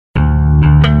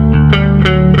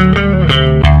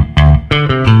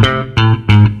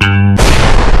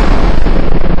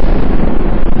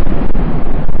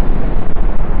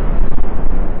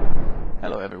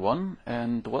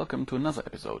to another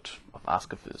episode of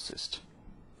Ask a Physicist,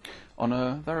 on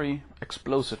a very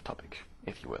explosive topic,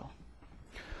 if you will.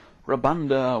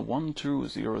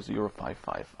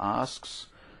 Rabanda120055 asks,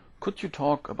 could you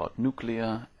talk about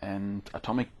nuclear and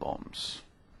atomic bombs?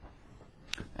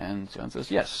 And the answer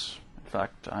is yes. In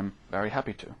fact, I'm very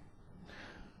happy to.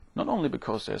 Not only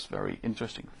because there's very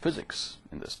interesting physics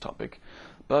in this topic,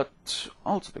 but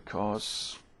also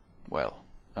because, well,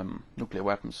 nuclear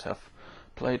weapons have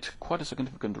played quite a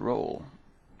significant role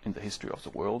in the history of the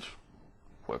world.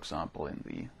 For example, in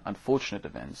the unfortunate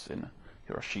events in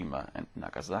Hiroshima and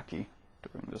Nagasaki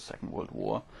during the Second World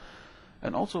War,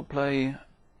 and also play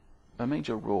a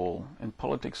major role in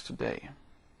politics today,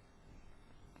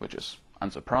 which is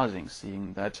unsurprising,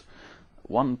 seeing that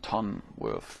 1 ton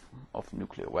worth of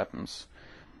nuclear weapons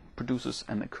produces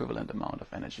an equivalent amount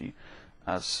of energy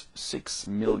as 6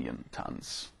 million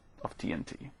tons of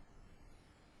TNT.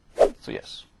 So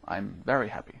yes, I'm very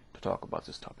happy to talk about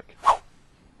this topic.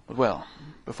 But well,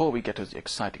 before we get to the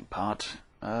exciting part,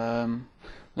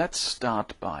 let's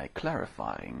start by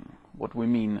clarifying what we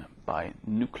mean by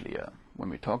nuclear when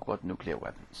we talk about nuclear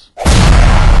weapons.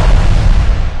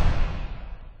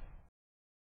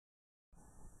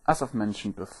 As I've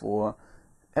mentioned before,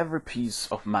 every piece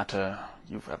of matter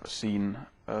you've ever seen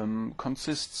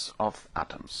consists of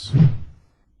atoms.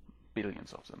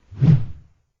 Billions of them.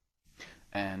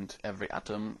 And every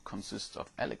atom consists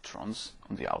of electrons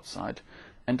on the outside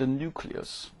and a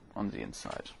nucleus on the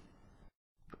inside.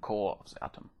 The core of the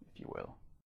atom, if you will.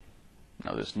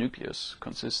 Now this nucleus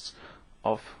consists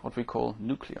of what we call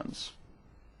nucleons.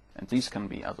 And these can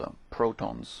be either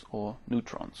protons or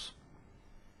neutrons.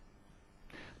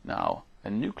 Now, a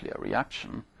nuclear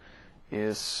reaction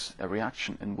is a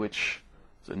reaction in which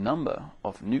the number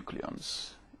of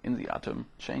nucleons in the atom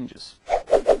changes.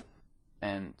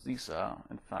 And these are,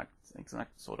 in fact,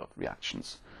 exact sort of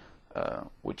reactions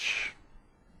which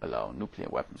allow nuclear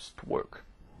weapons to work.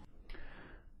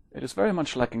 It is very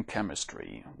much like in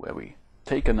chemistry, where we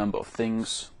take a number of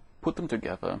things, put them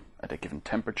together at a given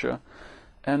temperature,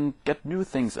 and get new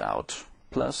things out,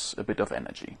 plus a bit of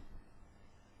energy.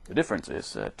 The difference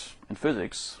is that in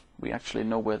physics, we actually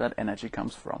know where that energy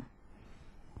comes from.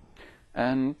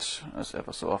 And, as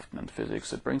ever so often in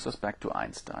physics, it brings us back to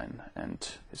Einstein and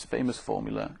his famous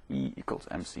formula E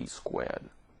 = mc squared.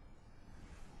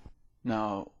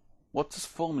 Now, what this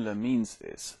formula means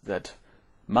is that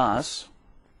mass,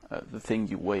 the thing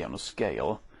you weigh on a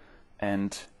scale,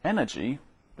 and energy,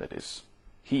 that is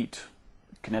heat,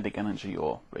 kinetic energy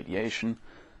or radiation,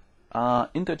 are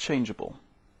interchangeable.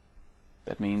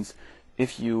 That means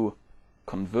if you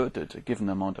converted a given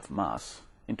amount of mass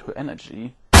into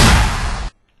energy,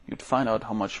 you'd find out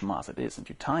how much mass it is, and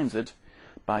you times it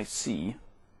by c,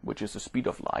 which is the speed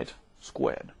of light,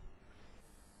 squared.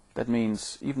 That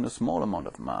means even a small amount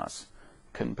of mass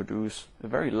can produce a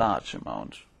very large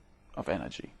amount of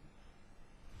energy.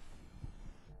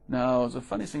 Now, the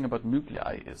funny thing about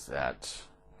nuclei is that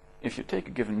if you take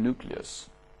a given nucleus,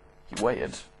 you weigh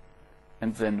it,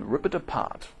 and then rip it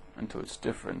apart into its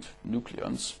different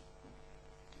nucleons,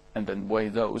 and then weigh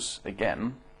those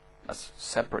again as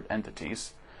separate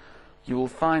entities, you will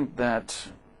find that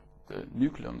the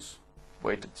nucleons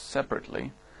weighted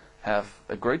separately have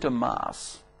a greater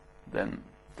mass than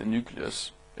the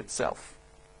nucleus itself.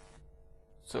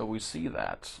 So we see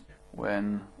that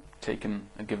when taking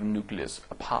a given nucleus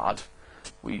apart,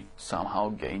 we somehow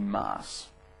gain mass.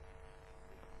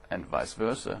 And vice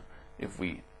versa, if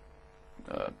we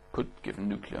put given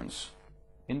nucleons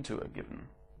into a given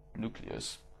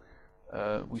nucleus,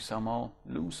 we somehow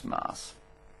lose mass.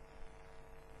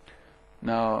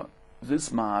 Now,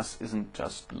 this mass isn't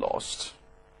just lost,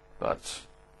 but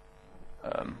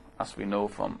as we know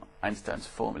from Einstein's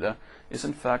formula, is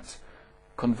in fact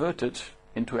converted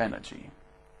into energy.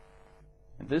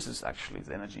 And this is actually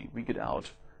the energy we get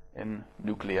out in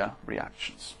nuclear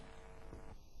reactions.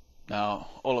 Now,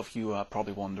 all of you are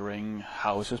probably wondering,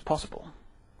 how is this possible?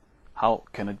 How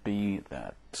can it be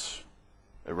that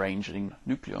arranging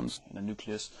nucleons in a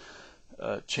nucleus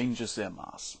changes their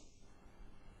mass?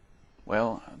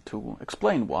 Well, to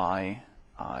explain why,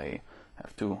 I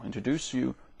have to introduce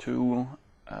you to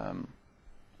a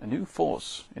new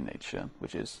force in nature,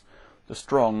 which is the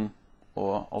strong,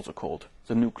 or also called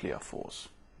the nuclear force.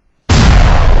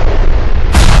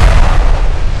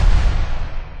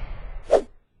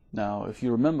 Now, if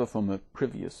you remember from a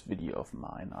previous video of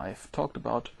mine, I've talked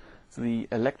about the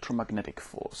electromagnetic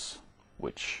force,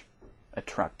 which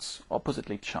attracts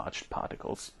oppositely charged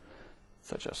particles,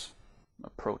 such as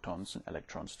protons and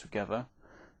electrons together,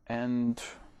 and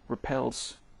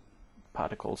repels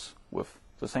particles with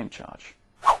the same charge.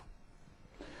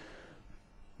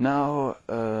 Now,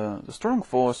 the strong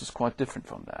force is quite different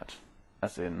from that,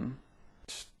 as in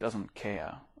it doesn't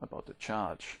care about the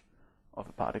charge of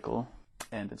a particle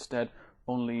and instead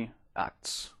only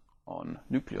acts on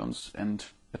nucleons and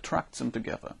attracts them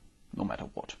together, no matter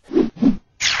what.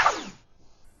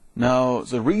 Now,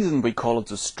 the reason we call it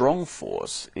the strong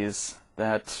force is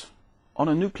that on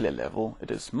a nuclear level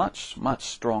it is much, much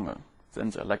stronger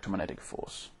than the electromagnetic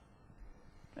force.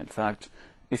 In fact,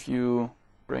 if you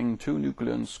bring two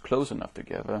nucleons close enough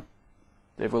together,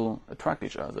 they will attract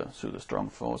each other through the strong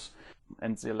force,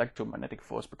 and the electromagnetic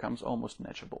force becomes almost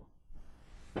negligible.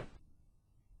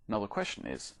 Now the question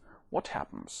is, what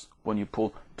happens when you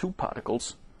pull two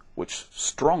particles which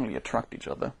strongly attract each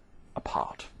other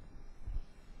apart?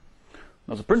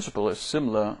 Now the principle is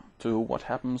similar to what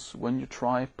happens when you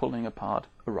try pulling apart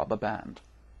a rubber band.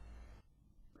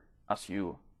 As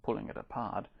you pulling it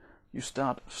apart, you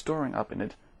start storing up in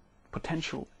it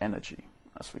potential energy,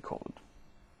 as we call it.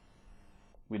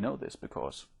 We know this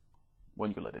because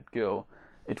when you let it go,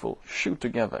 it will shoot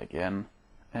together again,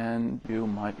 and you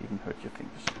might even hurt your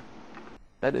fingers.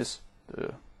 That is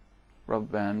the rubber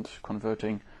band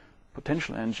converting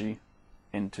potential energy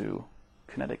into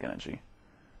kinetic energy.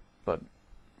 But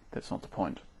that's not the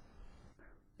point.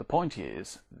 The point here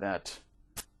is that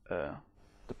the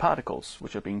particles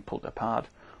which are being pulled apart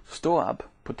store up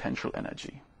potential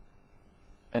energy.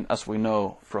 And as we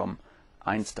know from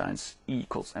Einstein's E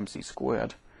 = mc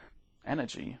squared,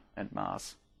 energy and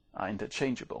mass are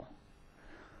interchangeable.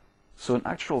 So in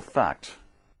actual fact,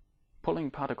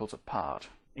 pulling particles apart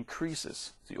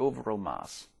increases the overall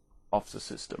mass of the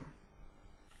system.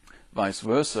 Vice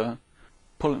versa,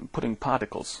 putting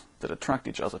particles that attract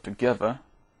each other together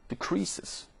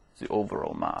decreases the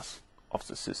overall mass of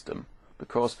the system,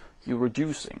 because you're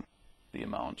reducing the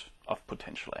amount of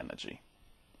potential energy.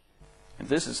 And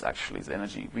this is actually the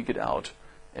energy we get out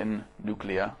in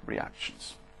nuclear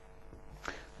reactions.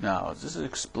 Now, this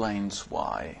explains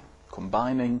why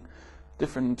combining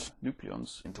different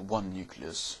nucleons into one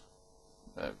nucleus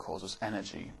causes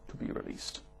energy to be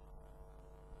released.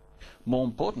 More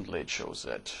importantly, it shows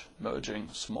that merging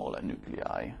smaller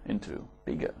nuclei into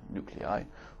bigger nuclei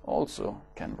also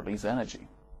can release energy.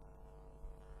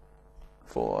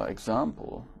 For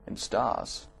example, in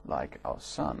stars like our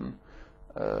Sun,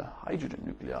 hydrogen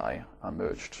nuclei are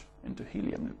merged into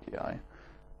helium nuclei,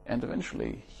 and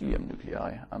eventually helium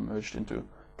nuclei are merged into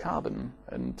carbon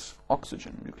and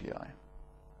oxygen nuclei.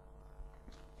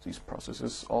 These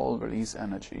processes all release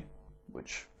energy,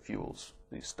 which fuels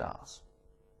these stars.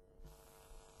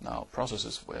 Now,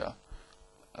 processes where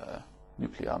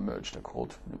nuclei are merged are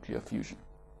called nuclear fusion.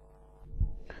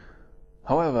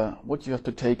 However, what you have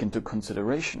to take into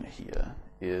consideration here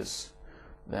is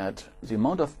that the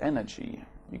amount of energy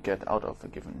you get out of a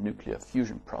given nuclear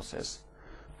fusion process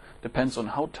depends on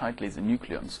how tightly the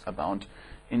nucleons are bound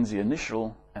in the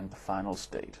initial and the final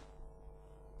state.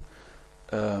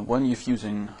 When you're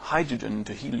fusing hydrogen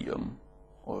to helium,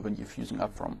 or when you're fusing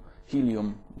up from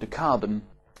helium to carbon,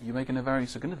 you're making a very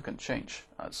significant change,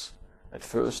 as at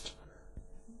first,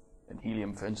 in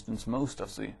helium for instance, most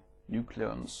of the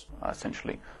nucleons are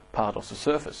essentially part of the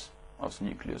surface of the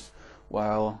nucleus,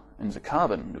 while in the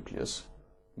carbon nucleus,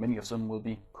 many of them will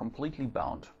be completely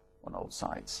bound on all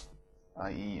sides,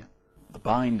 i.e. the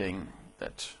binding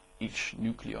that each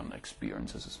nucleon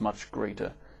experiences is much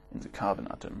greater in the carbon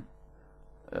atom.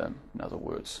 In other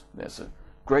words, there's a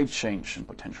great change in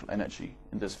potential energy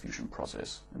in this fusion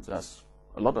process, and thus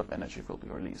a lot of energy will be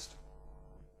released.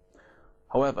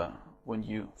 However, when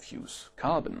you fuse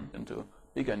carbon into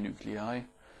bigger nuclei,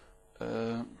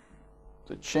 the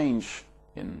change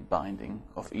in binding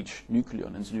of each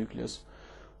nucleon in the nucleus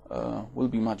will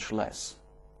be much less,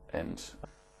 and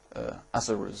as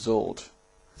a result,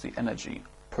 the energy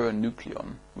per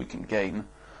nucleon we can gain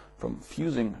from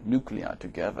fusing nuclei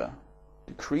together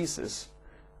decreases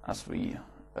as we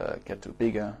get to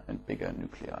bigger and bigger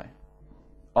nuclei.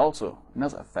 Also,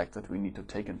 another fact that we need to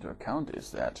take into account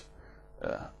is that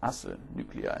as the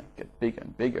nuclei get bigger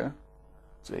and bigger,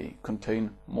 they contain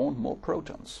more and more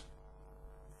protons.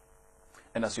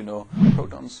 And as you know,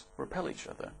 protons repel each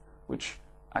other, which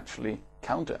actually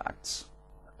counteracts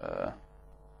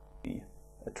the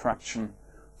attraction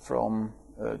from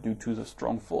due to the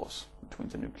strong force between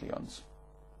the nucleons.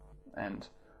 And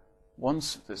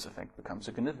once this effect becomes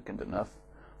significant enough,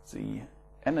 the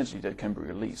energy that can be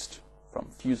released from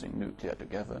fusing nuclei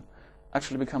together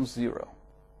actually becomes zero.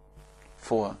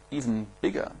 For even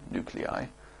bigger nuclei,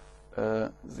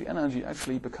 the energy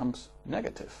actually becomes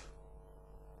negative.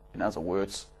 In other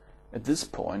words, at this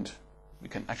point, we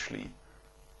can actually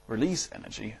release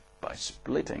energy by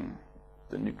splitting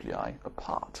the nuclei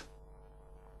apart.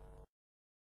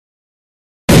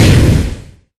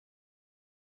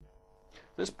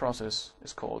 This process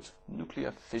is called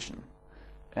nuclear fission,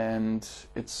 and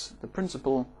it's the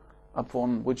principle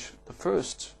upon which the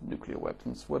first nuclear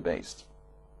weapons were based.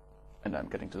 And I'm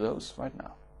getting to those right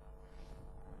now.